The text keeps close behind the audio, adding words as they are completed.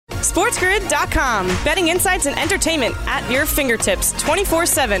SportsGrid.com. Betting insights and entertainment at your fingertips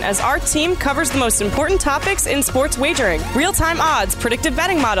 24/7 as our team covers the most important topics in sports wagering. Real-time odds, predictive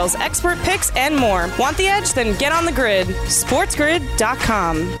betting models, expert picks, and more. Want the edge? Then get on the grid.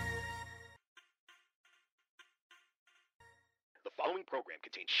 SportsGrid.com. The following program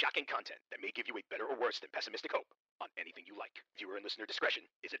contains shocking content that may give you a better or worse than pessimistic hope on anything you like. Viewer and listener discretion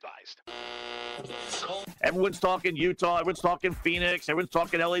is advised. Everyone's talking Utah. Everyone's talking Phoenix. Everyone's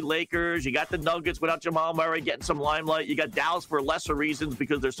talking LA Lakers. You got the Nuggets without Jamal Murray getting some limelight. You got Dallas for lesser reasons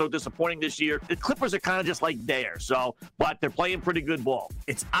because they're so disappointing this year. The Clippers are kind of just like there. But they're playing pretty good ball.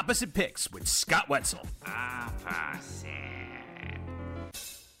 It's Opposite Picks with Scott Wetzel.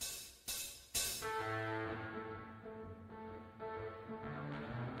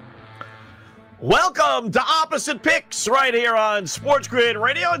 Welcome to Opposite Picks right here on Sports Grid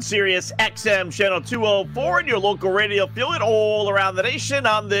Radio and Sirius XM Channel 204 and your local radio affiliate all around the nation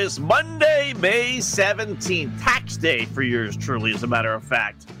on this Monday, May 17th. Tax day for yours truly, as a matter of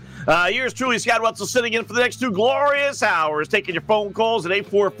fact. Yours truly, Scott Wetzel, sitting in for the next 2 glorious hours, taking your phone calls at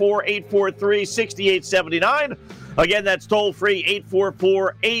 844-843-6879. Again, that's toll-free,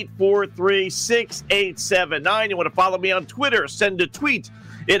 844-843-6879. You want to follow me on Twitter, send a tweet.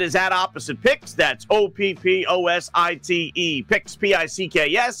 It is at Opposite Picks. That's OPPOSITE. Picks,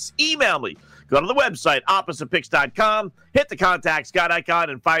 P-I-C-K-S. Email me. Go to the website, OppositePicks.com. Hit the contact Scott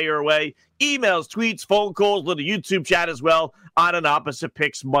icon and fire away. Emails, tweets, phone calls, little YouTube chat as well on an Opposite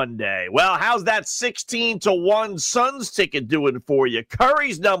Picks Monday. Well, how's that 16-1 Suns ticket doing for you?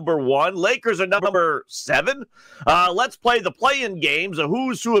 Curry's number 1. Lakers are number 7. Let's play the play-in games. A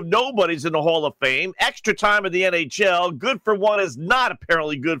who's who of nobodies in the Hall of Fame. Extra time in the NHL. Good for one is not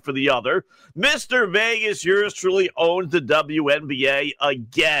apparently good for the other. Mr. Vegas, yours truly, owns the WNBA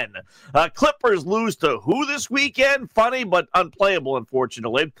again. Clippers lose to who this weekend? Funny, but unplayable,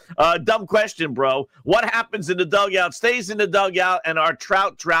 unfortunately. Dumb question, bro. What happens in the dugout stays in the dugout, and our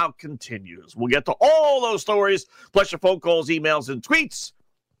trout drought continues. We'll get to all those stories, plus your phone calls, emails, and tweets,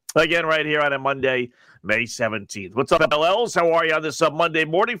 again right here on a Monday, May 17th. What's up, LLs? How are you on this Monday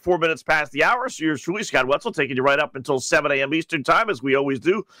morning, 4 minutes past the hour? So yours truly, Scott Wetzel, taking you right up until 7 a.m. Eastern time, as we always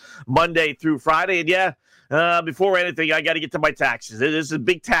do, Monday through Friday. And yeah, before anything, I got to get to my taxes. It is a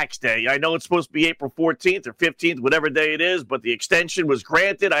big tax day. I know it's supposed to be April 14th or 15th, whatever day it is, but the extension was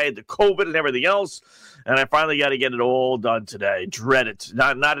granted. I had the COVID and everything else, and I finally got to get it all done today. Dread it.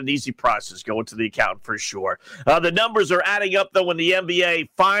 Not an easy process going to the accountant for sure. The numbers are adding up, though, in the NBA.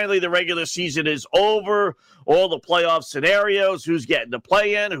 Finally, the regular season is over. All the playoff scenarios, who's getting to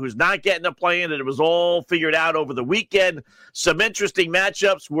play in, who's not getting to play in, and it was all figured out over the weekend. Some interesting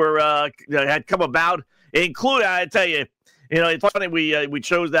matchups had come about. Including, I tell you, it's funny we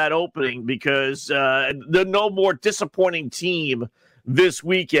chose that opening because there's no more disappointing team this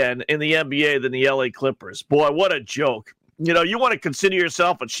weekend in the NBA than the LA Clippers. Boy, what a joke. You want to consider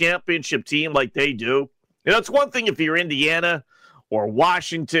yourself a championship team like they do. It's one thing if you're Indiana or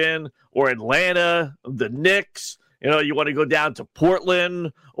Washington or Atlanta, the Knicks. You want to go down to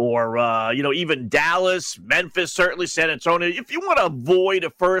Portland or, even Dallas, Memphis, certainly San Antonio. If you want to avoid a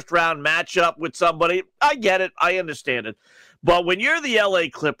first-round matchup with somebody, I get it. I understand it. But when you're the L.A.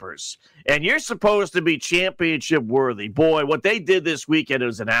 Clippers and you're supposed to be championship worthy, boy, what they did this weekend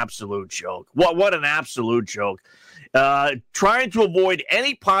is an absolute joke. What an absolute joke. Trying to avoid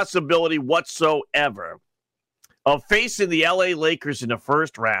any possibility whatsoever of facing the L.A. Lakers in the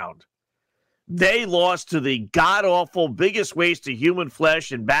first round. They lost to the god-awful biggest waste of human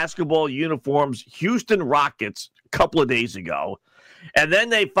flesh in basketball uniforms, Houston Rockets, a couple of days ago. And then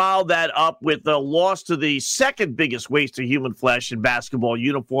they followed that up with a loss to the second biggest waste of human flesh in basketball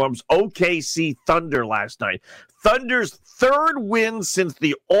uniforms, OKC Thunder last night. Thunder's third win since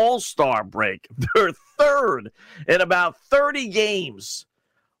the All-Star break. Their third in about 30 games.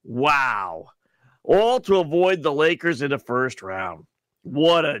 Wow. All to avoid the Lakers in the first round.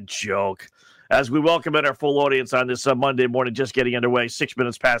 What a joke. As we welcome in our full audience on this Monday morning, just getting underway, 6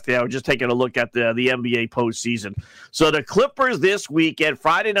 minutes past the hour, just taking a look at the NBA postseason. So the Clippers this weekend,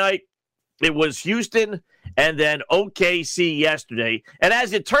 Friday night, it was Houston and then OKC yesterday. And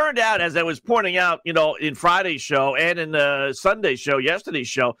as it turned out, as I was pointing out, in Friday's show and in the Sunday show, yesterday's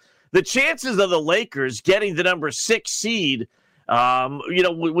show, the chances of the Lakers getting the number 6 seed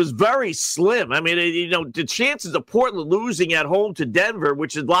was very slim. I mean, the chances of Portland losing at home to Denver,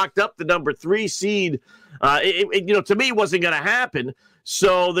 which had locked up the number 3 seed, to me wasn't going to happen.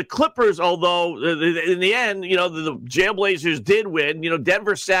 So the Clippers, although in the end, the Jailblazers did win.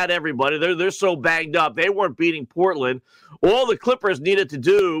 Denver sat everybody. They're so banged up. They weren't beating Portland. All the Clippers needed to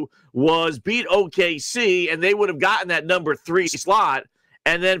do was beat OKC, and they would have gotten that number 3 slot.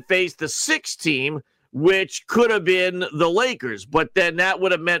 and then face the 6th team, which could have been the Lakers. But then that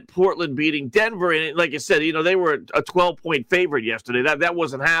would have meant Portland beating Denver. And like I said, they were a 12-point favorite yesterday. That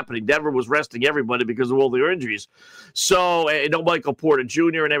wasn't happening. Denver was resting everybody because of all their injuries. So, no Michael Porter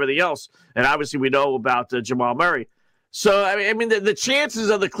Jr. and everything else. And obviously we know about Jamal Murray. So, I mean, the chances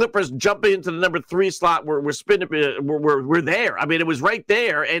of the Clippers jumping into the number 3 slot were there. I mean, it was right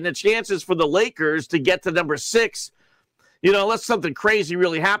there. And the chances for the Lakers to get to number 6, unless something crazy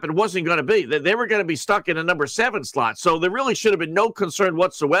really happened, wasn't going to be. They were going to be stuck in a number 7 slot. So there really should have been no concern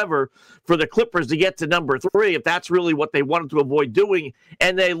whatsoever for the Clippers to get to number 3 if that's really what they wanted to avoid doing.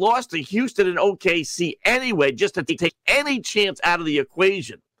 And they lost to Houston and OKC anyway, just to take any chance out of the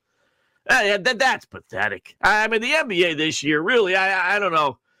equation. That's pathetic. I mean, the NBA this year, really, I don't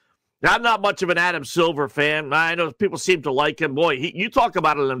know. I'm not much of an Adam Silver fan. I know people seem to like him. Boy, you talk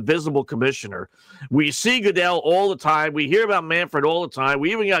about an invisible commissioner. We see Goodell all the time. We hear about Manfred all the time.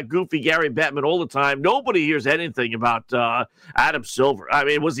 We even got goofy Gary Bettman all the time. Nobody hears anything about Adam Silver. I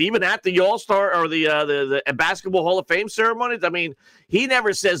mean, was he even at the All-Star or the Basketball Hall of Fame ceremonies? I mean, he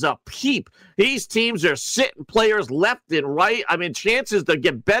never says a peep. These teams are sitting players left and right. I mean, chances to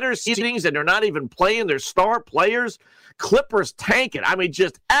get better seedings, and they're not even playing their star players. Clippers tanking. I mean,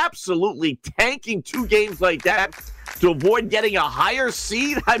 just absolutely tanking 2 games like that to avoid getting a higher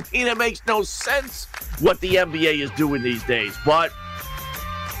seed. I mean, it makes no sense what the NBA is doing these days. But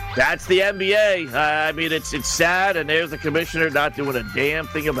that's the NBA. I mean, it's sad, and there's the commissioner not doing a damn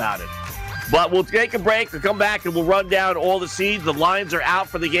thing about it. But we'll take a break. We'll come back, and we'll run down all the seeds. The lines are out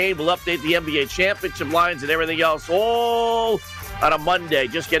for the game. We'll update the NBA championship lines and everything else all on a Monday.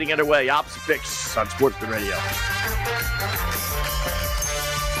 Just getting underway. Opposite Picks on SportsGrid Radio.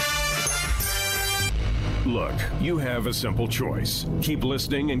 Look, you have a simple choice. Keep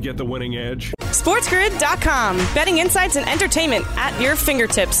listening and get the winning edge. SportsGrid.com. Betting insights and entertainment at your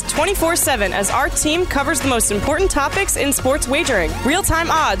fingertips 24/7 as our team covers the most important topics in sports wagering.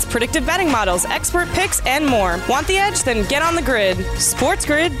 Real-time odds, predictive betting models, expert picks, and more. Want the edge? Then get on the grid.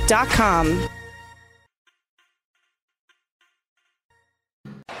 SportsGrid.com.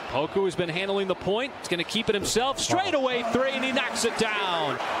 Poku has been handling the point. He's going to keep it himself. Straight away 3, and he knocks it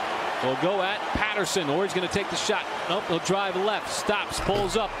down. He'll go at Patterson, or he's going to take the shot. Nope, he'll drive left, stops,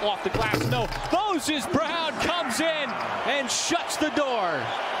 pulls up, off the glass. No, Moses Brown comes in and shuts the door.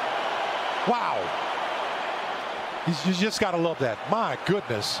 Wow. You just got to love that. My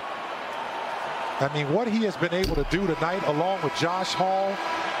goodness. I mean, what he has been able to do tonight, along with Josh Hall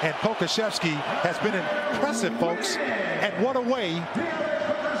and Pokusevski, has been impressive, folks. And what a way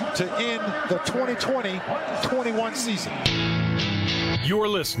to end the 2020-21 season. You're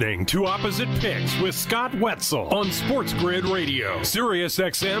listening to Opposite Picks with Scott Wetzel on SportsGrid Radio, Sirius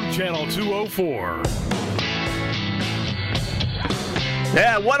XM Channel 204.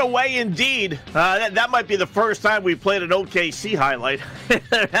 Yeah, what a way indeed. That might be the first time we played an OKC highlight.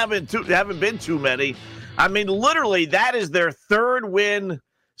 There haven't been too many. I mean, literally, that is their 3rd win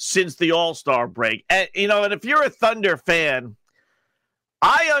since the All-Star break. And if you're a Thunder fan,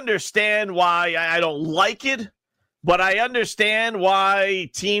 I understand why I don't like it. But I understand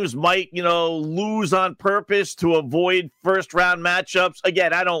why teams might, lose on purpose to avoid first-round matchups.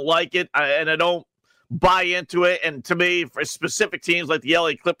 Again, I don't like it, and I don't buy into it. And to me, for specific teams like the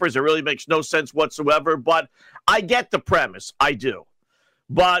LA Clippers, it really makes no sense whatsoever. But I get the premise. I do.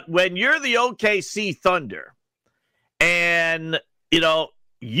 But when you're the OKC Thunder and,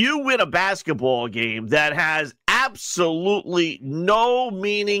 you win a basketball game that has absolutely no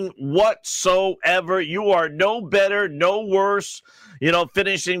meaning whatsoever. You are no better, no worse,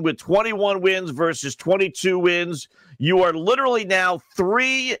 finishing with 21 wins versus 22 wins. You are literally now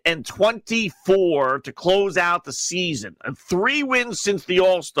 3-24 to close out the season. And 3 wins since the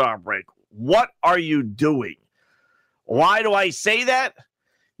All-Star break. What are you doing? Why do I say that?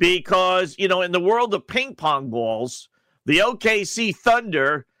 Because, in the world of ping pong balls, the OKC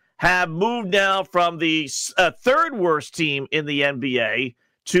Thunder have moved now from the 3rd worst team in the NBA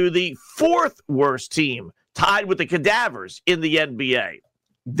to the 4th worst team, tied with the Cadavers in the NBA.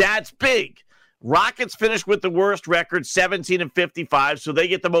 That's big. Rockets finished with the worst record, 17-55, so they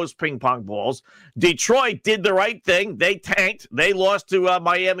get the most ping pong balls. Detroit did the right thing. They tanked. They lost to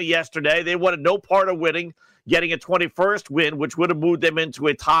Miami yesterday. They wanted no part of winning, getting a 21st win, which would have moved them into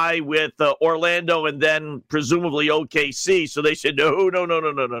a tie with Orlando and then presumably OKC. So they said, no.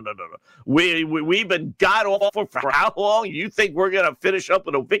 We've been god awful for how long? You think we're going to finish up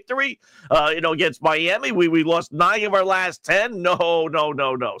with a victory, against Miami? We lost 9 of our last 10? No.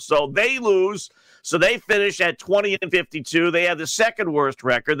 So they lose. So they finish at 20-52. They have the second worst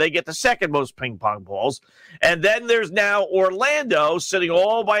record. They get the second most ping pong balls. And then there's now Orlando sitting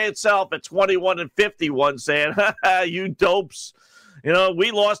all by itself at 21-51 saying, you dopes. You know, we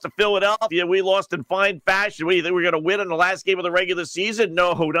lost to Philadelphia. We lost in fine fashion. We think we're going to win in the last game of the regular season?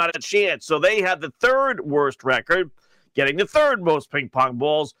 No, not a chance. So they have the third worst record, getting the third most ping pong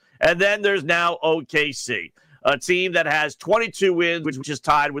balls. And then there's now OKC, a team that has 22 wins, which is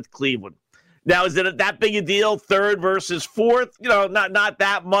tied with Cleveland. Now, is it that big a deal, third versus fourth? You know, not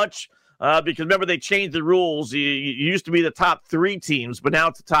that much, because remember, they changed the rules. You used to be the top 3 teams, but now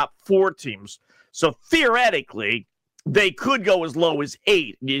it's the top 4 teams. So theoretically, they could go as low as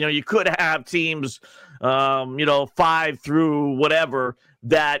 8. You know, you could have teams, 5 through whatever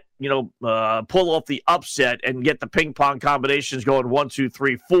that, pull off the upset and get the ping pong combinations going 1, 2,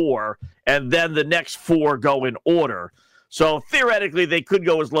 3, 4, and then the next 4 go in order. So theoretically, they could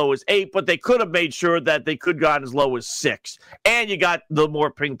go as low as 8, but they could have made sure that they could go as low as 6. And you got the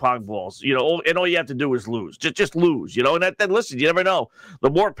more ping pong balls, and all you have to do is lose. Just lose, and then listen, you never know. The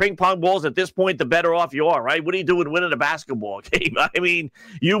more ping pong balls at this point, the better off you are, right? What are you doing winning a basketball game? I mean,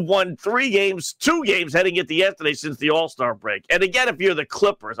 you've won 2 games heading into yesterday since the All-Star break. And again, if you're the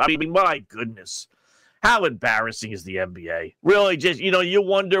Clippers, I mean, my goodness. How embarrassing is the NBA? Really, just, you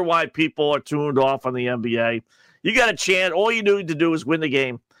wonder why people are tuned off on the NBA. You got a chance. All you need to do is win the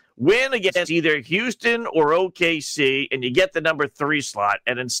game. Win against either Houston or OKC, and you get the number 3 slot.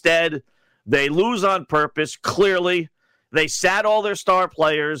 And instead, they lose on purpose. Clearly, they sat all their star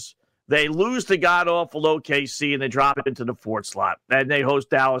players. They lose to god-awful OKC, and they drop it into the 4th slot. And they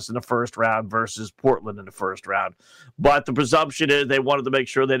host Dallas in the first round versus Portland in the first round. But the presumption is they wanted to make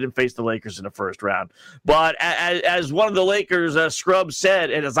sure they didn't face the Lakers in the first round. But as one of the Lakers scrubs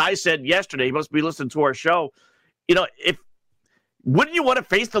said, and as I said yesterday, he must be listening to our show, wouldn't you want to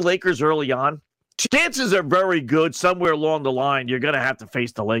face the Lakers early on? Chances are very good somewhere along the line you're going to have to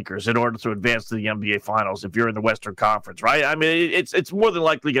face the Lakers in order to advance to the NBA Finals if you're in the Western Conference, right? I mean, it's more than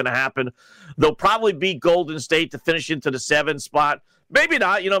likely going to happen. They'll probably beat Golden State to finish into the 7th spot. Maybe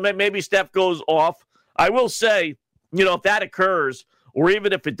not. Maybe Steph goes off. I will say, if that occurs, or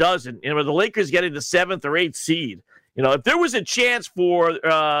even if it doesn't, the Lakers getting the 7th or 8th seed, if there was a chance for,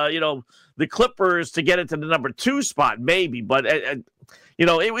 the Clippers to get into the number 2 spot, maybe. But,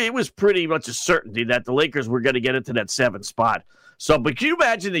 it was pretty much a certainty that the Lakers were going to get into that 7th spot. So, but can you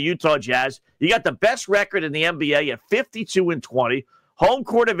imagine the Utah Jazz? You got the best record in the NBA at 52-20. Home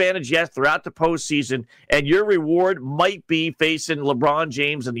court advantage, yes, throughout the postseason. And your reward might be facing LeBron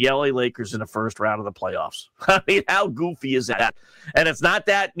James and the LA Lakers in the first round of the playoffs. I mean, how goofy is that? And it's not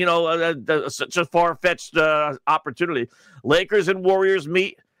that, such a far-fetched opportunity. Lakers and Warriors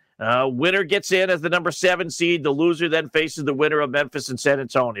meet. Winner gets in as the number 7 seed. The loser then faces the winner of Memphis and San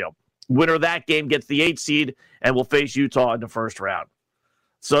Antonio. Winner of that game gets the 8th seed and will face Utah in the first round.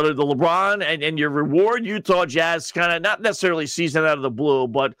 So the LeBron and your reward, Utah Jazz, kind of not necessarily season out of the blue,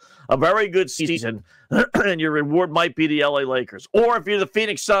 but a very good season. And your reward might be the LA Lakers. Or if you're the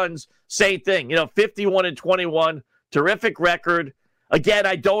Phoenix Suns, same thing. 51-21, terrific record. Again,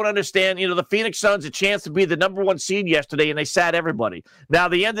 I don't understand. The Phoenix Suns a chance to be the number 1 seed yesterday, and they sat everybody. Now,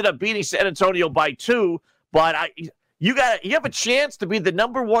 they ended up beating San Antonio by 2, but you have a chance to be the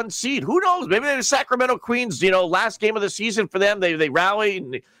number 1 seed. Who knows? Maybe they're the Sacramento Queens, last game of the season for them. They rally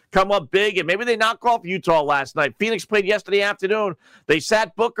and come up big, and maybe they knock off Utah last night. Phoenix played yesterday afternoon. They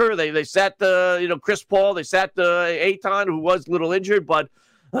sat Booker. They sat Chris Paul. They sat Ayton, who was a little injured, but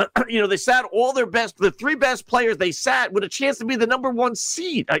they sat all the 3 best players they sat with a chance to be the number 1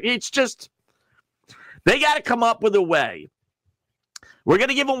 seed. It's just, they got to come up with a way. We're going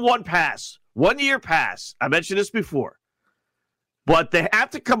to give them 1 year pass. I mentioned this before. But they have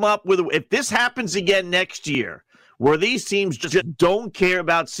to come up with, if this happens again next year, where these teams just don't care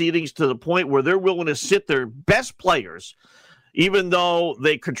about seedings to the point where they're willing to sit their best players, even though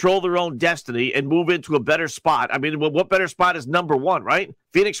they control their own destiny and move into a better spot. I mean, what better spot is number 1, right?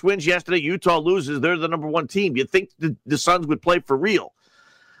 Phoenix wins yesterday. Utah loses. They're the number 1 team. You'd think the Suns would play for real,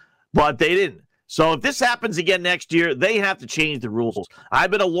 but they didn't. So if this happens again next year, they have to change the rules.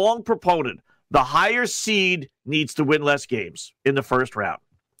 I've been a long proponent. The higher seed needs to win less games in the first round.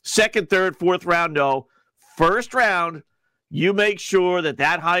 2nd, 3rd, 4th round, no. First round, you make sure that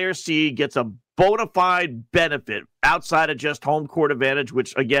higher seed gets a bona fide benefit outside of just home court advantage,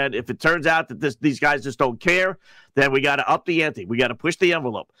 which, again, if it turns out that these guys just don't care, then we got to up the ante. We got to push the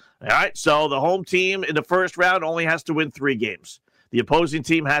envelope. All right, so the home team in the first round only has to win 3 games. The opposing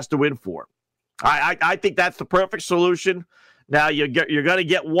team has to win 4. I think that's the perfect solution. Now you're going to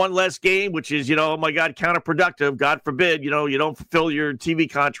get one less game, which is, oh my God, counterproductive. God forbid, you don't fulfill your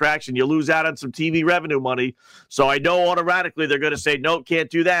TV contracts and you lose out on some TV revenue money. So I know automatically they're going to say, no, can't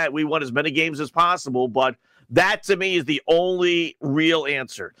do that. We want as many games as possible. But that to me is the only real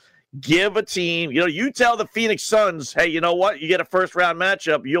answer. Give a team, you tell the Phoenix Suns, hey, you know what? You get a first round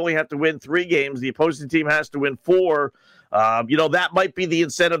matchup. You only have to win 3 games. The opposing team has to win 4. That might be the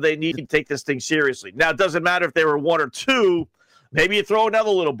incentive they need to take this thing seriously. Now, it doesn't matter if they were 1 or 2. Maybe you throw another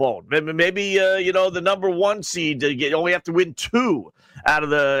little bone. Maybe the number 1 seed, you only have to win 2 out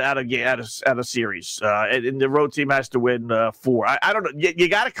of series, and the road team has to win 4. I don't know. You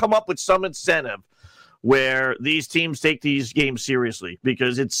got to come up with some incentive where these teams take these games seriously,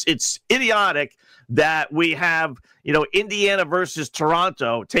 because it's idiotic that we have, Indiana versus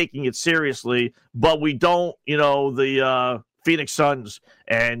Toronto taking it seriously, but we don't, the Phoenix Suns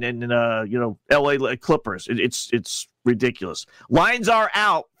and LA Clippers. It's ridiculous. Lines are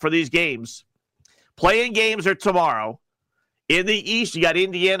out for these games. Playing games are tomorrow. In the East, you got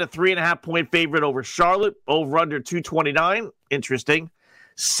Indiana 3.5-point favorite over Charlotte, over under 229. Interesting.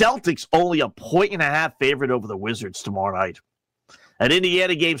 Celtics only a 1.5-point favorite over the Wizards tomorrow night. An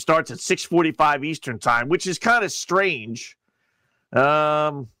Indiana game starts at 6:45 Eastern time, which is kind of strange.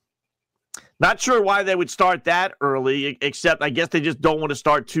 Not sure why they would start that early, except I guess they just don't want to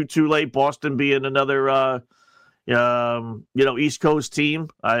start too late. Boston being another, East Coast team.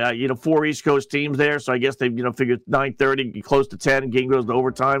 4 East Coast teams there, so I guess they, figured 9:30, close to 10, game goes to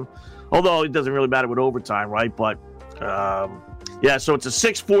overtime. Although it doesn't really matter with overtime, right? But so it's a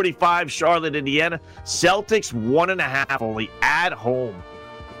 6:45 Charlotte, Indiana. Celtics 1.5 only at home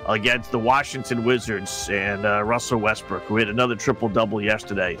against the Washington Wizards and Russell Westbrook, who hit another triple-double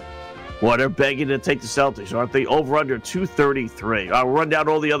yesterday. Well, they're begging to take the Celtics, aren't they? Over under 233. I'll run down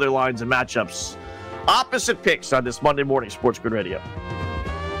all the other lines and matchups. Opposite picks on this Monday morning, Sports Grid Radio.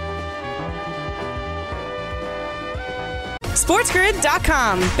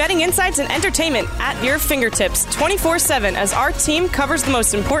 SportsGrid.com. Betting insights and entertainment at your fingertips 24/7 as our team covers the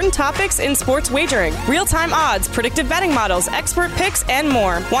most important topics in sports wagering. Real-time odds, predictive betting models, expert picks, and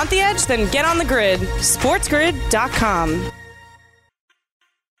more. Want the edge? Then get on the grid. SportsGrid.com.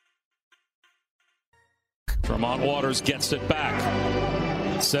 Tremont Waters gets it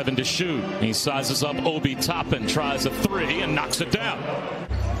back. 7 to shoot. He sizes up Obi Toppin, tries a 3 and knocks it down.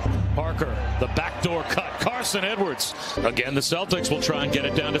 Parker, the backdoor cut. Carson Edwards. Again, the Celtics will try and get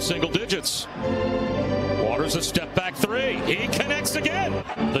it down to single digits. Waters a step back 3. He connects again.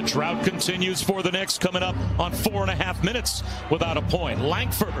 The drought continues for the Knicks, coming up on 4.5 minutes without a point.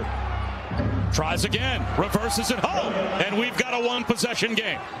 Langford tries again, reverses it home, and we've got a 1-possession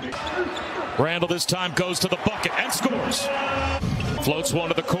game. Randall this time goes to the bucket and scores. Floats one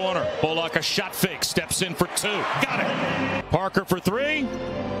to the corner. Bullock a shot fake, steps in for 2. Got it. Parker for 3.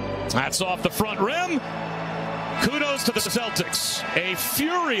 That's off the front rim. Kudos to the Celtics. A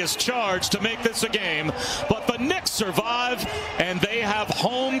furious charge to make this a game, but the Knicks survive, and they have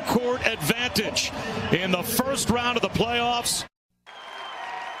home court advantage in the first round of the playoffs.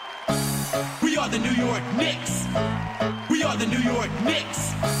 We are the New York Knicks. We are the New York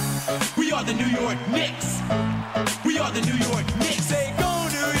Knicks. We are the New York Knicks. We are the New York Knicks. Say go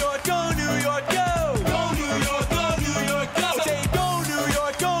New York, go New York, go. Go New York, go New York, go. Say go New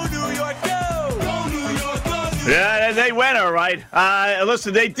York, go New York, go. Go New York, go New York. Yeah, they went all right.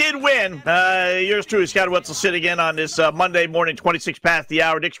 Listen, they did win. Yours truly, Scott Wetzel, sitting in on this Monday morning, 26 past the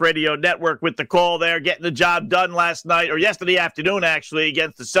hour, Knicks Radio Network with the call there, getting the job done last night, or yesterday afternoon, actually,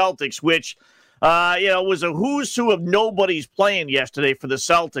 against the Celtics, which was a who's who of nobody's playing yesterday for the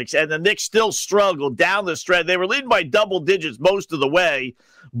Celtics, and the Knicks still struggled down the stretch. They were leading by double digits most of the way,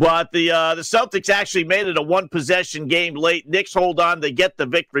 but the Celtics actually made it a 1-possession game late. Knicks hold on, they get the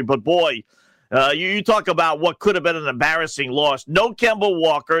victory, but boy, you talk about what could have been an embarrassing loss. No Kemba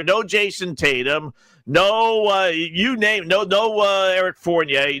Walker, no Jason Tatum, no you name, no Eric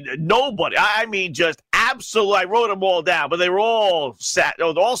Fournier, nobody. I mean, just absolutely. I wrote them all down, but they were all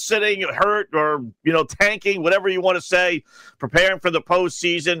they're all sitting, hurt, or tanking, whatever you want to say, preparing for the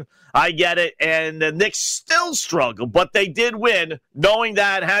postseason. I get it, and the Knicks still struggle, but they did win, knowing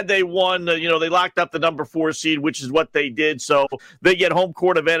that had they won, they locked up the number 4 seed, which is what they did. So they get home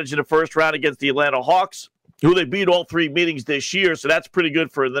court advantage in the first round against the Atlanta Hawks, who they beat all 3 meetings this year. So that's pretty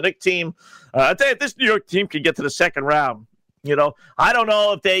good for the Knicks team. I tell you, if this New York team could get to the second round, I don't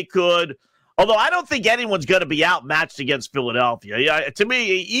know if they could. Although I don't think anyone's going to be outmatched against Philadelphia. Yeah, to me,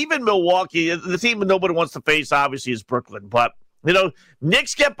 even Milwaukee, the team that nobody wants to face, obviously, is Brooklyn. But,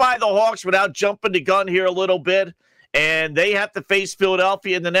 Knicks get by the Hawks without jumping the gun here a little bit, and they have to face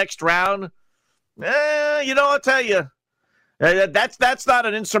Philadelphia in the next round. I'll tell you, That's not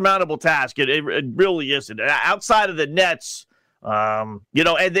an insurmountable task. It really isn't. Outside of the Nets, and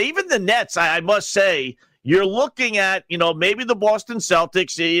even the Nets, I must say, you're looking at, maybe the Boston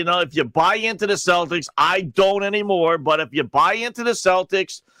Celtics. If you buy into the Celtics, I don't anymore, but if you buy into the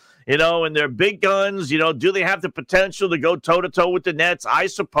Celtics, and they're big guns, do they have the potential to go toe-to-toe with the Nets? I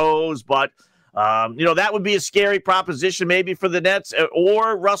suppose, but, that would be a scary proposition maybe for the Nets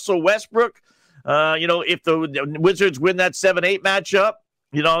or Russell Westbrook. If the Wizards win that 7-8 matchup,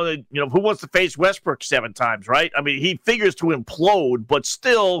 who wants to face Westbrook 7 times, right? I mean, he figures to implode, but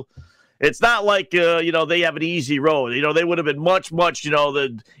still, it's not like, they have an easy road. They would have been much,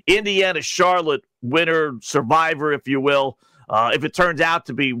 the Indiana-Charlotte winner, survivor, if you will. If it turns out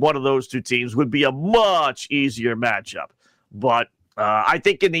to be one of those two teams, would be a much easier matchup. But I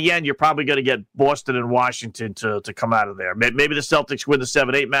think in the end, you're probably going to get Boston and Washington to come out of there. Maybe the Celtics win the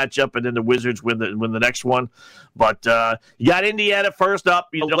 7-8 matchup, and then the Wizards win the next one. But you got Indiana first up,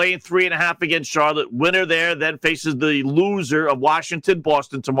 laying 3.5 against Charlotte. Winner there then faces the loser of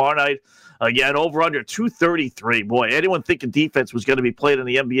Washington-Boston tomorrow night. Again, over under 233. Boy, anyone thinking defense was going to be played in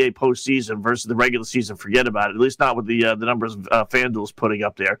the NBA postseason versus the regular season, forget about it. At least not with the numbers FanDuel's putting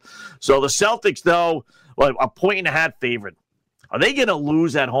up there. So the Celtics, though, a 1.5 favorite. Are they going to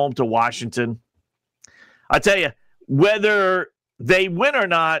lose at home to Washington? I tell you, whether they win or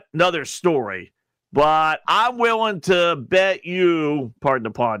not, another story. But I'm willing to bet you, pardon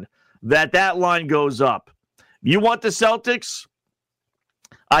the pun, that line goes up. You want the Celtics?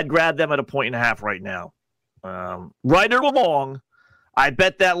 I'd grab them at a 1.5 right now. Right or wrong, I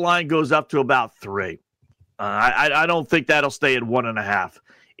bet that line goes up to about 3. I don't think that'll stay at 1.5.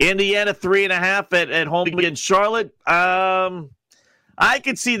 Indiana 3.5 at home against Charlotte. I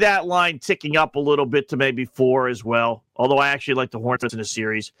could see that line ticking up a little bit to maybe 4 as well, although I actually like the Hornets in the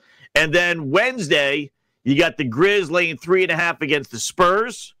series. And then Wednesday, you got the Grizz laying 3.5 against the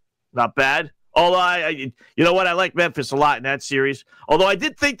Spurs. Not bad. Although, I like Memphis a lot in that series. Although I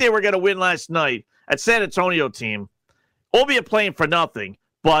did think they were going to win last night. That San Antonio team, albeit playing for nothing,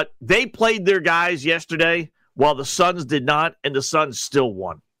 but they played their guys yesterday while the Suns did not, and the Suns still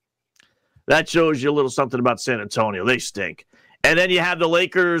won. That shows you a little something about San Antonio. They stink. And then you have the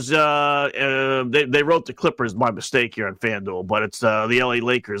Lakers. They wrote the Clippers, my mistake here on FanDuel, but it's the LA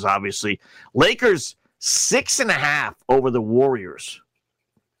Lakers, obviously. Lakers 6.5 over the Warriors.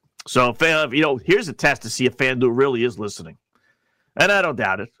 So, here's a test to see if FanDuel really is listening. And I don't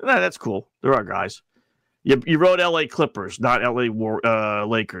doubt it. That's cool. There are guys. You wrote LA Clippers, not LA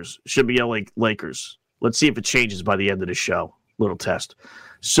Lakers. Should be LA Lakers. Let's see if it changes by the end of the show. Little test.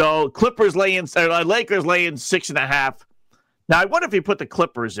 So, Lakers laying 6.5. Now, I wonder if you put the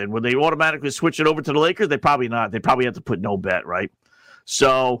Clippers in, would they automatically switch it over to the Lakers? They probably not. They probably have to put no bet, right?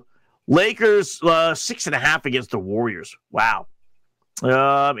 So, Lakers 6.5 against the Warriors. Wow.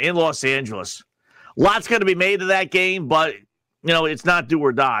 In Los Angeles. Lots going to be made of that game, but, it's not do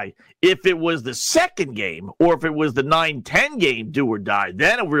or die. If it was the second game or if it was the 9-10 game do or die,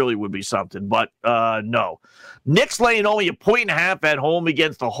 then it really would be something. But, no. Knicks laying only a 1.5 at home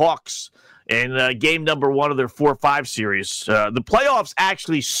against the Hawks in game number 1 of their 4-5 series. The playoffs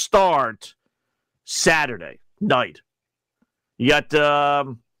actually start Saturday night. You got,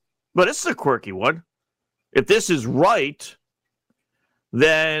 but this is a quirky one. If this is right,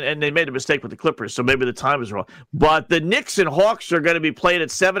 then, and they made a mistake with the Clippers, so maybe the time is wrong. But the Knicks and Hawks are going to be played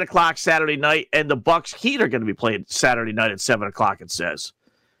at 7 o'clock Saturday night, and the Bucks Heat are going to be played Saturday night at 7 o'clock, it says.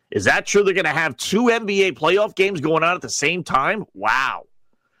 Is that true? They're going to have 2 NBA playoff games going on at the same time? Wow.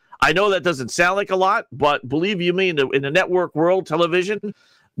 I know that doesn't sound like a lot, but believe you me, in the network world, television,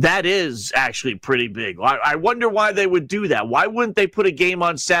 that is actually pretty big. I wonder why they would do that. Why wouldn't they put a game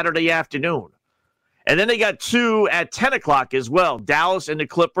on Saturday afternoon? And then they got 2 at 10 o'clock as well, Dallas and the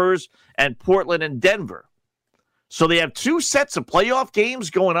Clippers and Portland and Denver. So they have 2 sets of playoff games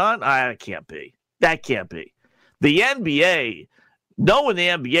going on? That can't be. That can't be. The NBA, knowing the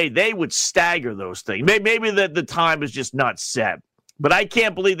NBA, they would stagger those things. Maybe the time is just not set. But I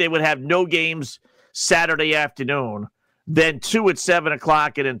can't believe they would have no games Saturday afternoon, then 2 at 7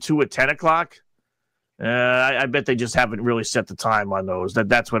 o'clock and then 2 at 10 o'clock. I bet they just haven't really set the time on those.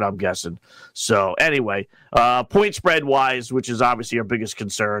 That's what I'm guessing. So anyway, point spread wise, which is obviously our biggest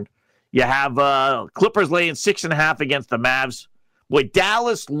concern, you have Clippers laying 6.5 against the Mavs. Boy,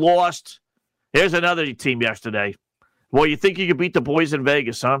 Dallas lost. Here's another team yesterday. Well, you think you could beat the boys in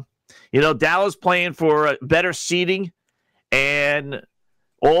Vegas, huh? Dallas playing for better seeding, and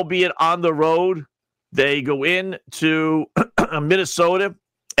albeit on the road, they go into Minnesota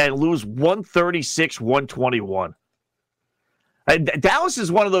and lose 136-121. Dallas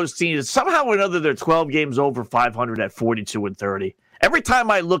is one of those teams. Somehow or another, they're 12 games over 500 at 42-30. Every time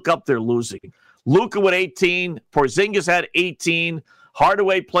I look up, they're losing. Luka with 18. Porzingis had 18.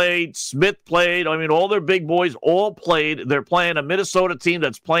 Hardaway played. Smith played. I mean, all their big boys all played. They're playing a Minnesota team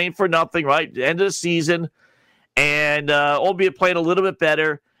that's playing for nothing, right? End of the season. And albeit playing a little bit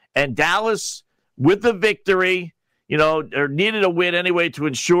better. And Dallas, with the victory, or needed a win anyway to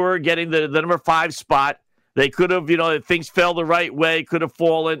ensure getting the number 5 spot. They could have, if things fell the right way, could have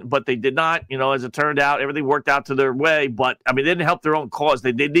fallen, but they did not. As it turned out, everything worked out to their way. But, they didn't help their own cause.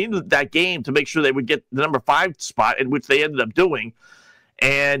 They needed that game to make sure they would get the number 5 spot, in which they ended up doing.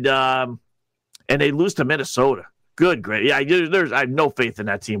 And they lose to Minnesota. Good, great. Yeah, I have no faith in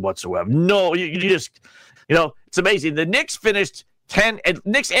that team whatsoever. No, you just, it's amazing. The Knicks finished 10, and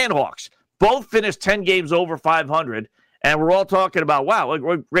Knicks and Hawks both finished 10 games over 500. And we're all talking about, wow,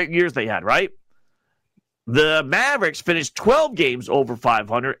 what great years they had, right? The Mavericks finished 12 games over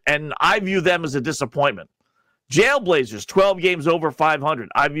 500, and I view them as a disappointment. Jailblazers, 12 games over 500.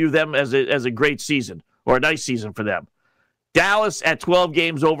 I view them as a great season, or a nice season for them. Dallas at 12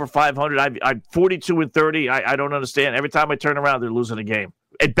 games over 500. I'm 42-30. I don't understand. Every time I turn around, they're losing a game.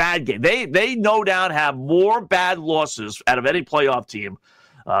 A bad game. They no doubt have more bad losses out of any playoff team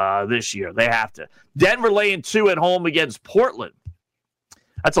this year. They have to. Denver laying 2 at home against Portland.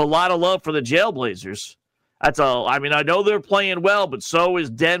 That's a lot of love for the Jailblazers. I know they're playing well, but so is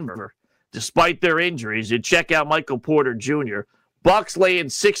Denver, despite their injuries. You check out Michael Porter Jr. Bucks laying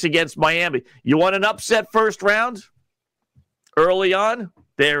 6 against Miami. You want an upset first round? Early on?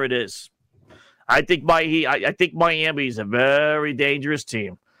 There it is. I think Miami is a very dangerous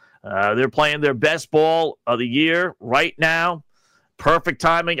team. They're playing their best ball of the year right now. Perfect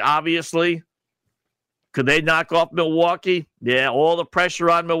timing, obviously. Could they knock off Milwaukee? Yeah, all the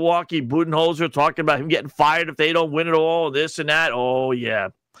pressure on Milwaukee. Budenholzer talking about him getting fired if they don't win it all, this and that. Oh, yeah.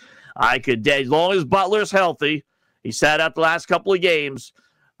 I could, as long as Butler's healthy. He sat out the last couple of games.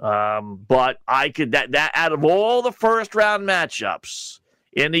 But I could, that out of all the first-round matchups,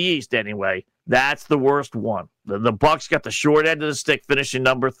 in the East anyway, that's the worst one. The Bucks got the short end of the stick, finishing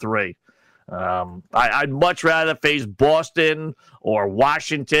number 3. I'd much rather face Boston or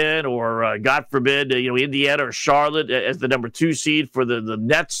Washington or, God forbid, Indiana or Charlotte as the number 2 seed for the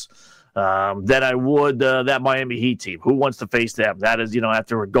Nets than I would that Miami Heat team. Who wants to face them? That is,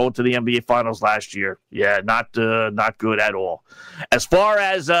 after going to the NBA Finals last year. Yeah, not good at all. As far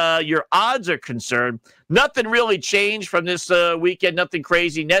as your odds are concerned, nothing really changed from this weekend. Nothing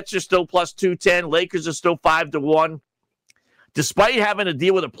crazy. Nets are still plus 210. Lakers are still 5-1. Despite having to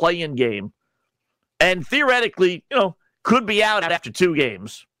deal with a play-in game, and theoretically, could be out after 2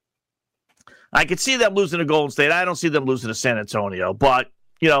 games. I could see them losing to Golden State. I don't see them losing to San Antonio, but,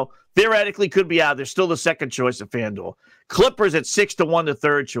 theoretically could be out. They're still the second choice at FanDuel. Clippers at 6-1, the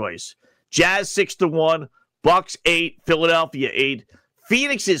third choice. Jazz 6-1, Bucks 8, Philadelphia 8.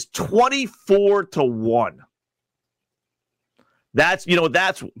 Phoenix is 24-1. That's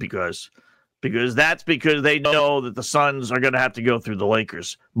because they know that the Suns are going to have to go through the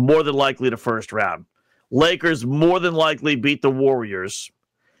Lakers, more than likely the first round. Lakers more than likely beat the Warriors.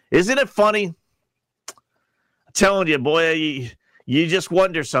 Isn't it funny? I'm telling you, boy, you just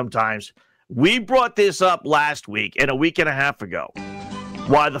wonder sometimes. We brought this up last week and a week and a half ago,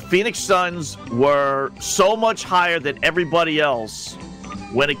 why the Phoenix Suns were so much higher than everybody else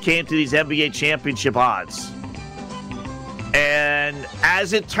when it came to these NBA championship odds. And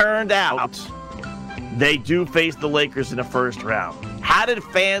as it turned out, they do face the Lakers in the first round. How did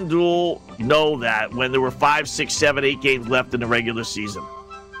FanDuel know that when there were 5, 6, 7, 8 games left in the regular season?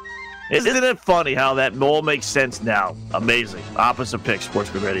 Isn't it funny how that all makes sense now? Amazing. Opposite Pick, Sports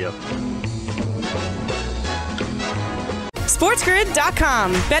Grid Radio.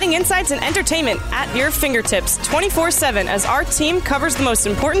 SportsGrid.com. Betting insights and entertainment at your fingertips 24/7 as our team covers the most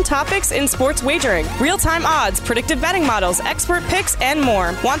important topics in sports wagering. Real-time odds, predictive betting models, expert picks, and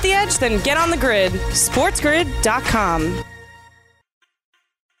more. Want the edge? Then get on the grid. SportsGrid.com.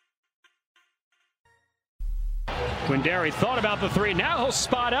 Quindary thought about the 3. Now he'll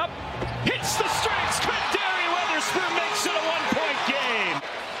spot up. Hits the strings. Quindary Weatherspoon makes it a 1-point game.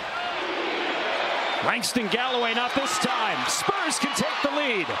 Langston Galloway not this time. Spurs can take the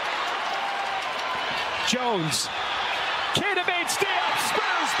lead. Jones. Keita Bates-Diop.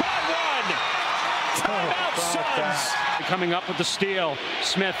 Spurs by 1. Timeout Suns. Coming up with the steal.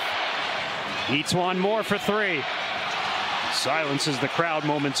 Smith eats one more for 3. Silences the crowd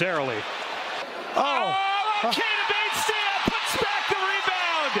momentarily. Oh, Keita Bates-Diop puts back the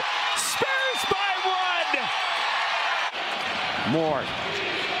rebound. Spurs by 1. Moore.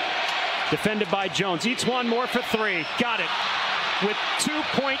 Defended by Jones. Eats one more for 3. Got it. with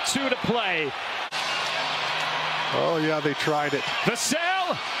 2.2 to play. Oh, yeah, they tried it.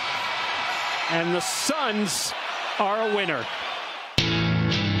 Vassell, and the Suns are a winner.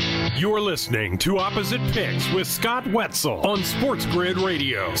 You're listening to Opposite Picks with Scott Wetzel on Sports Grid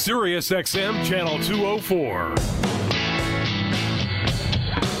Radio, Sirius XM Channel 204.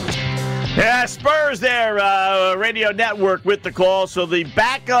 Yeah, Spurs there, radio network with the call. So the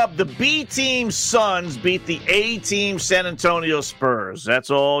backup, the B team Suns beat the A team San Antonio Spurs. That's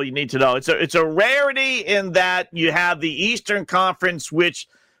all you need to know. It's a rarity in that you have the Eastern Conference, which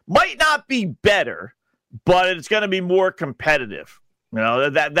might not be better, but it's going to be more competitive. You know,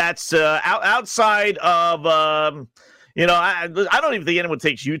 that's outside of, I don't even think anyone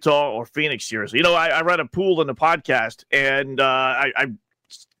takes Utah or Phoenix seriously. You know, I read a pool in the podcast, and I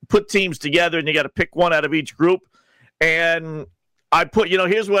put teams together, and you got to pick one out of each group. And I put,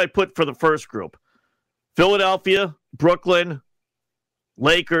 here's what I put for the first group: Philadelphia, Brooklyn,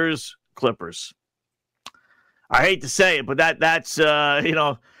 Lakers, Clippers. I hate to say it, but that's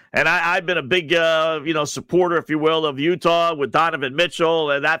and I've been a big, supporter, if you will, of Utah with Donovan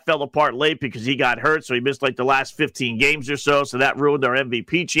Mitchell, and that fell apart late because he got hurt, so he missed like the last 15 games or so that ruined our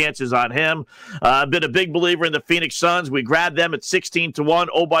MVP chances on him. I've been a big believer in the Phoenix Suns. We grabbed them at 16-1.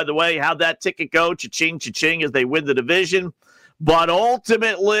 Oh, by the way, how'd that ticket go? Cha-ching, cha-ching, as they win the division. But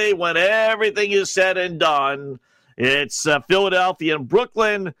ultimately, when everything is said and done, it's Philadelphia and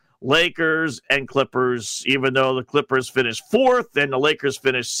Brooklyn, Lakers and Clippers, even though the Clippers finished 4th and the Lakers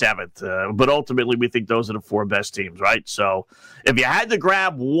finished 7th. But ultimately, we think those are the 4 best teams, right? So if you had to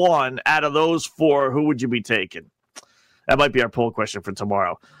grab one out of those 4, who would you be taking? That might be our poll question for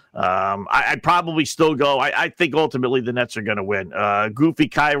tomorrow. I'd probably still go. I think ultimately the Nets are going to win. Goofy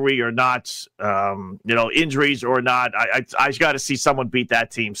Kyrie or not, injuries or not, I got to see someone beat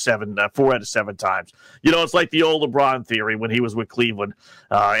that team 4 out of 7 times. It's like the old LeBron theory when he was with Cleveland,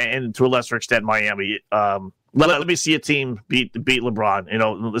 and to a lesser extent Miami. Let me see a team beat LeBron,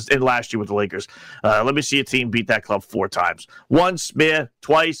 in last year with the Lakers. Let me see a team beat that club 4 times. Once,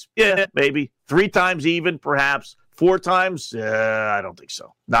 twice, maybe. 3 times even, perhaps. 4 times? I don't think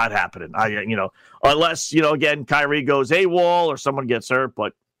so. Not happening. Unless, again, Kyrie goes AWOL or someone gets hurt,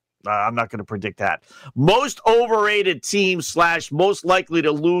 but I'm not going to predict that. Most overrated team / most likely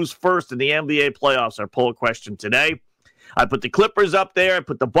to lose first in the NBA playoffs, our poll question today. I put the Clippers up there, I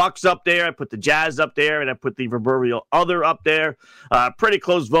put the Bucks up there, I put the Jazz up there, and I put the proverbial other up there. Pretty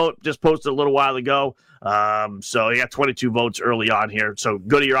close vote, just posted a little while ago. So you got 22 votes early on here. So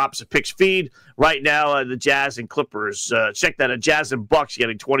go to your Opposite Picks feed. Right now, the Jazz and Clippers, check that out. Jazz and Bucks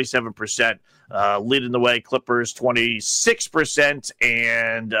getting 27%. Leading the way, Clippers 26%,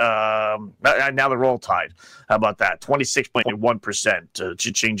 and now they're all tied. How about that? 26.1%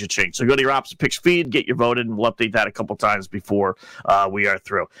 cha-ching. So go to your Opposite Picks feed, get your voted, and we'll update that a couple times before we are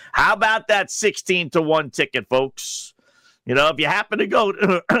through. How about that 16-1 ticket, folks? If you happen to go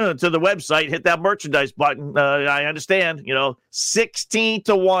to the website, hit that merchandise button. I understand.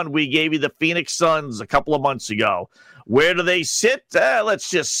 16-1. We gave you the Phoenix Suns a couple of months ago. Where do they sit? Let's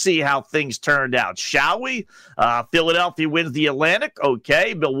just see how things turned out, shall we? Philadelphia wins the Atlantic.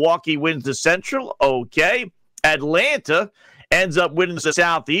 Okay. Milwaukee wins the Central. Okay. Atlanta ends up winning the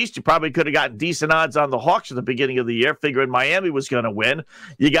Southeast. You probably could have gotten decent odds on the Hawks at the beginning of the year, figuring Miami was going to win.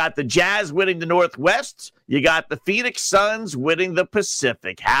 You got the Jazz winning the Northwest. You got the Phoenix Suns winning the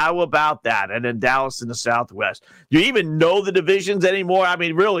Pacific. How about that? And then Dallas in the Southwest. Do you even know the divisions anymore? I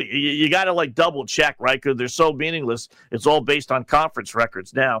mean, really, you got to double check, right? Because they're so meaningless. It's all based on conference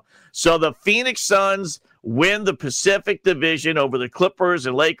records now. So the Phoenix Suns win the Pacific Division over the Clippers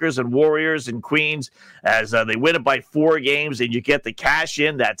and Lakers and Warriors and Queens as they win it by 4 games, and you get to cash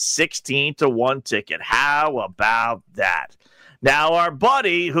in that 16-1 ticket. How about that? Now, our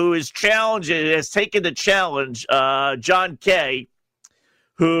buddy who is has taken the challenge, John Kay,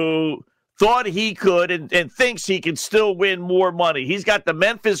 who thought he could and thinks he can still win more money. He's got the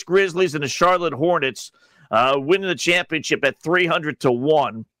Memphis Grizzlies and the Charlotte Hornets winning the championship at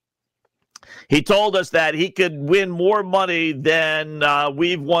 300-1. He told us that he could win more money than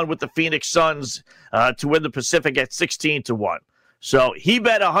we've won with the Phoenix Suns to win the Pacific at 16-1. So he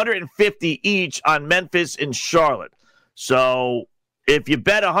bet $150 each on Memphis and Charlotte. So if you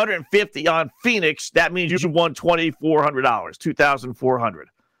bet $150 on Phoenix, that means you won $2,400, $2,400.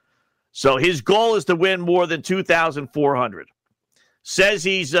 So his goal is to win more than $2,400. Says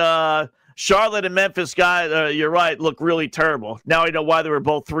he's Charlotte and Memphis guy, you're right, look really terrible. Now I know why they were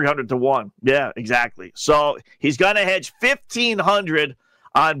both 300-1. Yeah, exactly. So he's going to hedge $1,500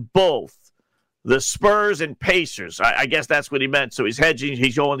 on both the Spurs and Pacers. I guess that's what he meant. So he's hedging.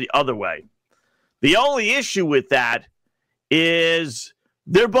 He's going the other way. The only issue with that is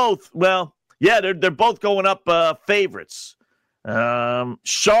they're both they're both going up favorites.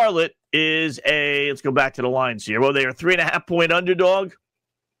 Charlotte is let's go back to the lines here. Well, they are 3.5-point underdog.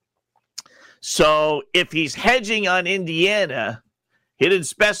 So if he's hedging on Indiana, he didn't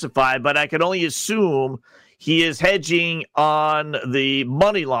specify, but I can only assume he is hedging on the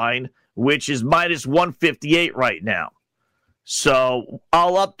money line, which is minus 158 right now. So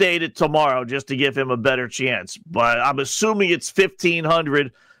I'll update it tomorrow just to give him a better chance. But I'm assuming it's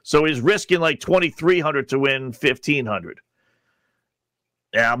 1,500, so he's risking like 2,300 to win 1,500.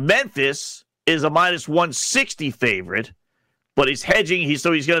 Now, Memphis is a minus 160 favorite, but he's hedging.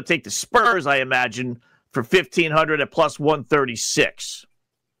 So he's going to take the Spurs, I imagine, for 1,500 at plus 136.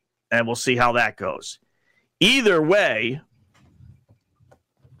 And we'll see how that goes. Either way,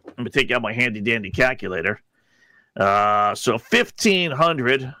 let me take out my handy-dandy calculator. So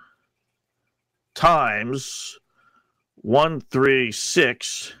 1,500 times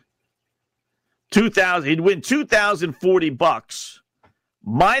 136, 2,000. He'd win $2,040.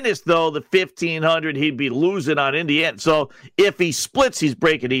 Minus, though, the 1,500 he'd be losing on Indiana. So if he splits, he's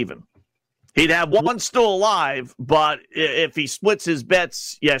breaking even. He'd have one still alive, but if he splits his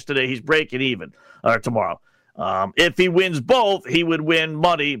bets yesterday, he's breaking even, or tomorrow. If he wins both, he would win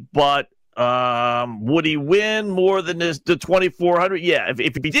money, but would he win more than the 2,400? Yeah, if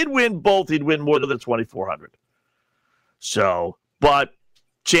he did win both, he'd win more than the 2,400. So, but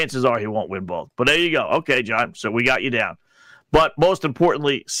chances are he won't win both. But there you go. Okay, John, so we got you down. But most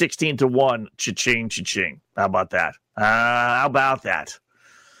importantly, 16-1, cha-ching, cha-ching. How about that?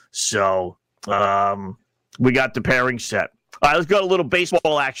 So we got the pairing set. All right, let's go to a little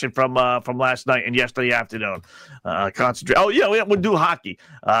baseball action from last night and yesterday afternoon. Concentrate. Oh, yeah, we'll do hockey.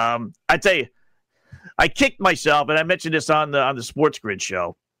 I tell you, I kicked myself, and I mentioned this on the Sports Grid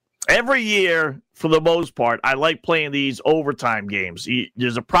show. Every year, for the most part, I like playing these overtime games.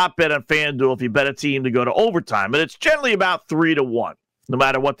 There's a prop bet on FanDuel if you bet a team to go to overtime, and it's generally about 3-1, no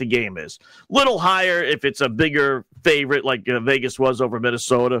matter what the game is. Little higher if it's a bigger favorite, like Vegas was over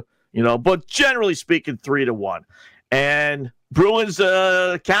Minnesota, but generally speaking, 3-1. And Bruins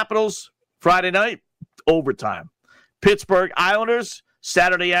Capitals Friday night, overtime. Pittsburgh Islanders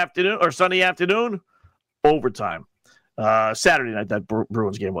Saturday afternoon or Sunday afternoon, overtime. Saturday night, that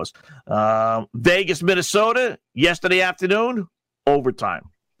Bruins game was. Vegas, Minnesota, yesterday afternoon, overtime.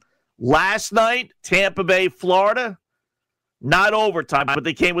 Last night, Tampa Bay, Florida, not overtime, but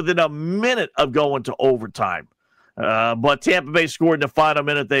they came within a minute of going to overtime. But Tampa Bay scored in the final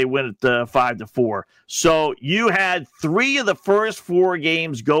minute. They win at 5-4. So you had 3 of the first 4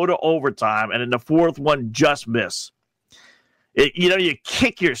 games go to overtime, and in the fourth one, just miss. You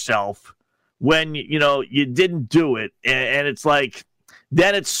kick yourself when, you didn't do it, and it's like,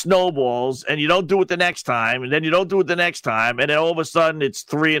 then it snowballs, and you don't do it the next time, and then you don't do it the next time, and then all of a sudden it's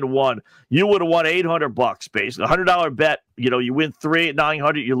 3-1. You would have won $800, basically. $100 bet, you win 3 at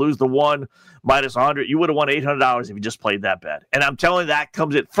 900, you lose the 1 minus 100. You would have won $800 if you just played that bet. And I'm telling you, that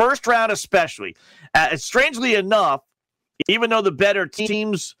comes in first round especially. Strangely enough, even though the better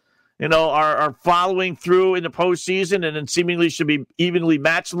teams are following through in the postseason and then seemingly should be evenly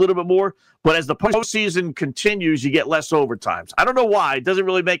matched a little bit more. But as the postseason continues, you get less overtimes. I don't know why. It doesn't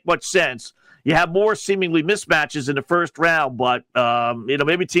really make much sense. You have more seemingly mismatches in the first round, but,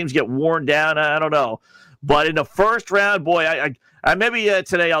 maybe teams get worn down. I don't know. But in the first round, boy, I maybe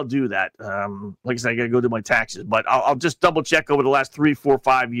today I'll do that. Like I said, I got to go do my taxes. But I'll just double-check over the last 3, 4,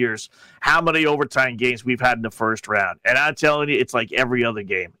 5 years how many overtime games we've had in the first round. And I'm telling you, it's like every other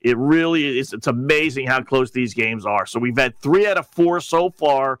game. It really is. It's amazing how close these games are. So we've had 3 out of 4 so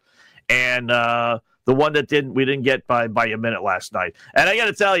far, and the one that we didn't get by a minute last night. And I got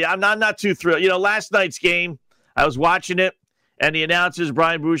to tell you, I'm not too thrilled. Last night's game, I was watching it. And the announcers,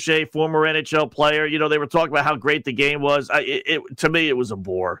 Brian Boucher, former NHL player, they were talking about how great the game was. To me, it was a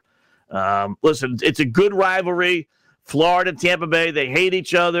bore. Listen, it's a good rivalry. Florida and Tampa Bay, they hate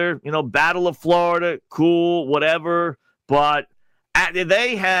each other. Battle of Florida, cool, whatever. But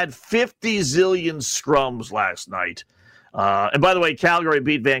they had 50 zillion scrums last night. And by the way, Calgary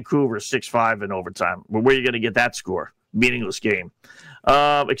beat Vancouver 6-5 in overtime. Where are you going to get that score? Meaningless game,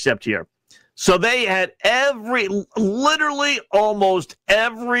 except here. So they had literally almost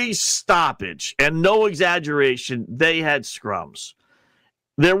every stoppage, and no exaggeration, they had scrums.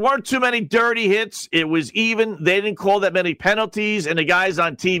 There weren't too many dirty hits. It was even. They didn't call that many penalties, and the guys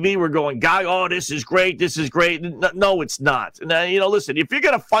on TV were going, this is great, this is great. No, it's not. And, listen, if you're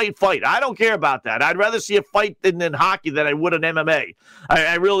going to fight. I don't care about that. I'd rather see a fight in hockey than I would in MMA.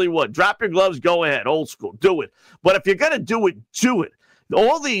 I really would. Drop your gloves, go ahead, old school, do it. But if you're going to do it, do it.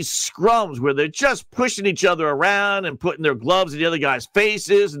 all these scrums where they're just pushing each other around and putting their gloves in the other guy's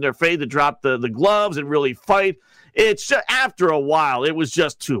faces, and they're afraid to drop the gloves and really fight. It's just, after a while, it was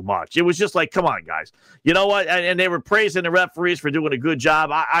just too much. It was just like, come on, guys. You know what? And they were praising the referees for doing a good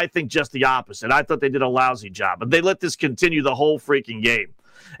job. I think just the opposite. I thought they did a lousy job. But they let this continue the whole freaking game.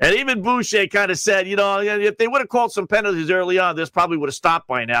 And even Boucher kind of said, if they would have called some penalties early on, this probably would have stopped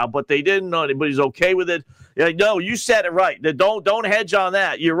by now. But they didn't. Anybody's okay with it. No, you said it right. Don't hedge on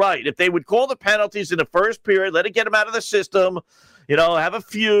that. You're right. If they would call the penalties in the first period, let it get them out of the system, have a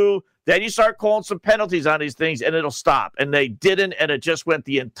few. Then you start calling some penalties on these things, and it'll stop. And they didn't, and it just went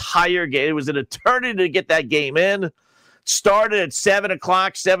the entire game. It was an eternity to get that game in. Started at 7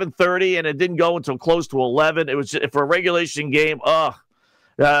 o'clock, 7:30, and it didn't go until close to 11. It was just, for a regulation game,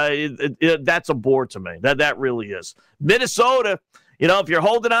 that's a bore to me. That really is. Minnesota, if you're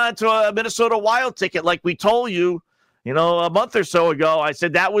holding on to a Minnesota Wild ticket like we told you, a month or so ago, I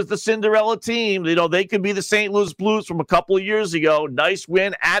said that was the Cinderella team. They could be the St. Louis Blues from a couple of years ago. Nice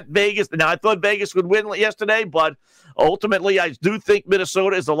win at Vegas. Now, I thought Vegas would win yesterday, but ultimately, I do think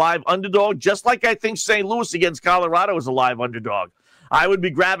Minnesota is a live underdog, just like I think St. Louis against Colorado is a live underdog. I would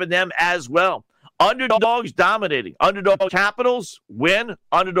be grabbing them as well. Underdogs dominating. Underdog Capitals, win.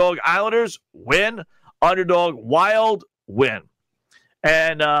 Underdog Islanders, win. Underdog Wild, win.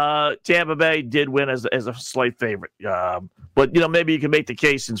 And Tampa Bay did win as a slight favorite. But, maybe you can make the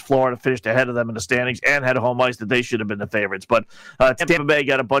case since Florida finished ahead of them in the standings and had a home ice that they should have been the favorites. But Tampa Bay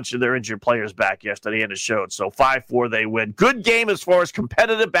got a bunch of their injured players back yesterday, and it showed. So 5-4, they win. Good game as far as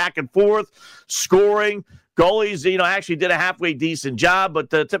competitive back and forth, scoring. Goalies, actually did a halfway decent job,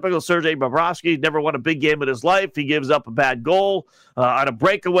 but the typical Sergei Bobrovsky never won a big game in his life. He gives up a bad goal on a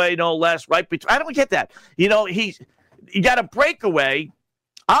breakaway, no less. Right between, I don't get that. You got a breakaway.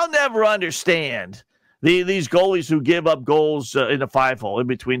 I'll never understand these goalies who give up goals in the 5-hole in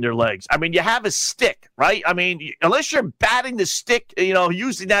between their legs. I mean, you have a stick, right? I mean, unless you're batting the stick,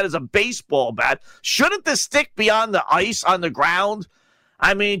 using that as a baseball bat, shouldn't the stick be on the ice, on the ground?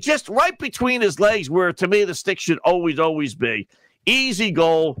 I mean, just right between his legs where, to me, the stick should always be. Easy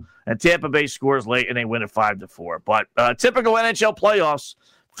goal, and Tampa Bay scores late, and they win it 5-4. But typical NHL playoffs,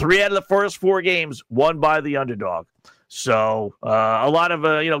 3 out of the first 4 games won by the underdog. So a lot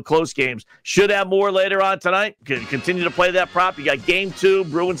of, close games. Should have more later on tonight. Continue to play that prop. You got Game 2,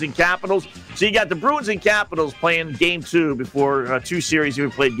 Bruins and Capitals. So you got the Bruins and Capitals playing Game 2 before 2 series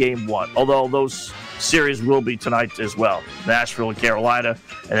even played Game 1. Although those series will be tonight as well. Nashville and Carolina,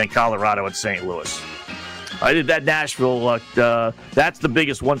 and then Colorado and St. Louis. I did that Nashville. That's the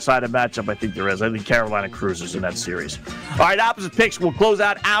biggest one-sided matchup I think there is. I think Carolina cruises in that series. All right, opposite picks. We'll close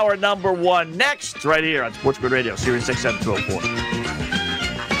out hour number 1 next, right here on Sports Grid Radio, Series 67204.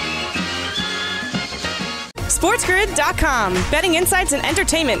 SportsGrid.com. Betting insights and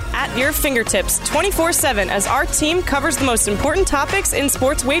entertainment at your fingertips 24/7 as our team covers the most important topics in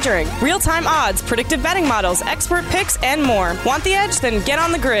sports wagering. Real-time odds, predictive betting models, expert picks, and more. Want the edge? Then get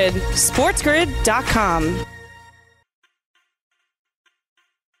on the grid. SportsGrid.com.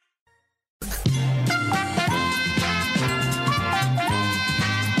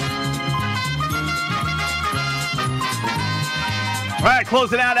 All right,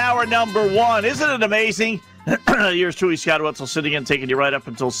 closing out hour number 1. Isn't it amazing? Yours truly, Scott Wetzel, sitting in, taking you right up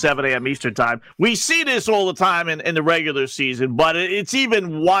until 7 a.m. Eastern time. We see this all the time in the regular season, but it's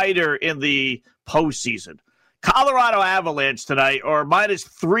even wider in the postseason. Colorado Avalanche tonight are minus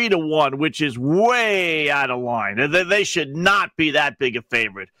 3-1, which is way out of line. They should not be that big a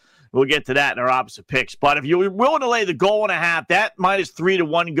favorite. We'll get to that in our opposite picks. But if you're willing to lay the goal and a half, that minus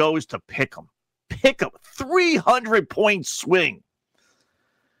 3-1 goes to Pick'em. Pick'em, 300-point swing.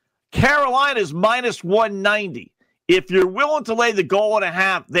 Carolina's minus 190. If you're willing to lay the goal and a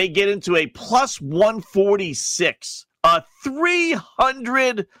half, they get into a plus 146. A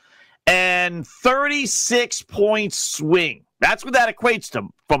 336-point swing. That's what that equates to.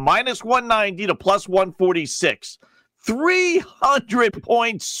 From minus 190 to plus 146.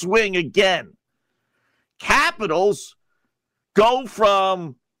 300-point swing again. Capitals go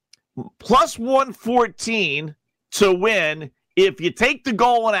from plus 114 to win. If you take the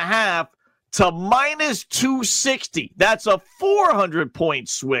goal and a half to minus 260, that's a 400-point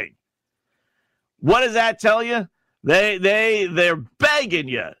swing. What does that tell you? They're begging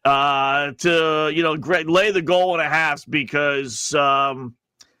you to lay the goal and a half because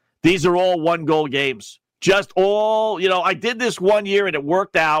these are all 1-goal games. Just all, I did this one year and it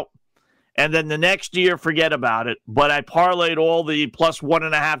worked out. And then the next year, forget about it. But I parlayed all the plus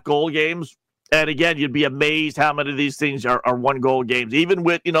 1.5 goal games. And again, you'd be amazed how many of these things are one-goal games, even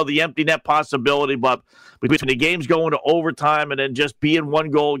with, the empty net possibility. But between the games going to overtime and then just being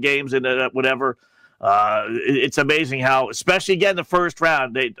one-goal games and whatever, it's amazing how, especially, again, the first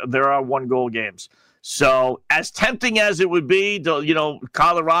round, there are one-goal games. So as tempting as it would be to,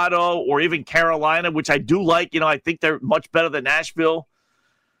 Colorado or even Carolina, which I do like, I think they're much better than Nashville.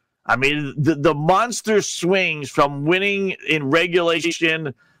 I mean, the monster swings from winning in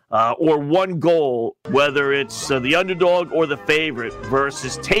regulation or one goal, whether it's the underdog or the favorite,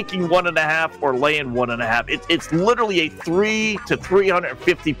 versus taking 1.5 or laying 1.5. It's literally a 3 to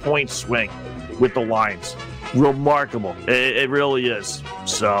 350 point swing with the lines. Remarkable. It really is.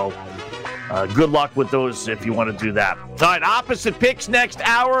 So good luck with those if you want to do that. All right, opposite picks next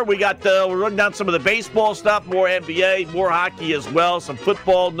hour. We're running down some of the baseball stuff, more NBA, more hockey as well, some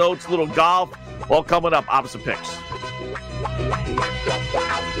football notes, little golf, all coming up. Opposite picks.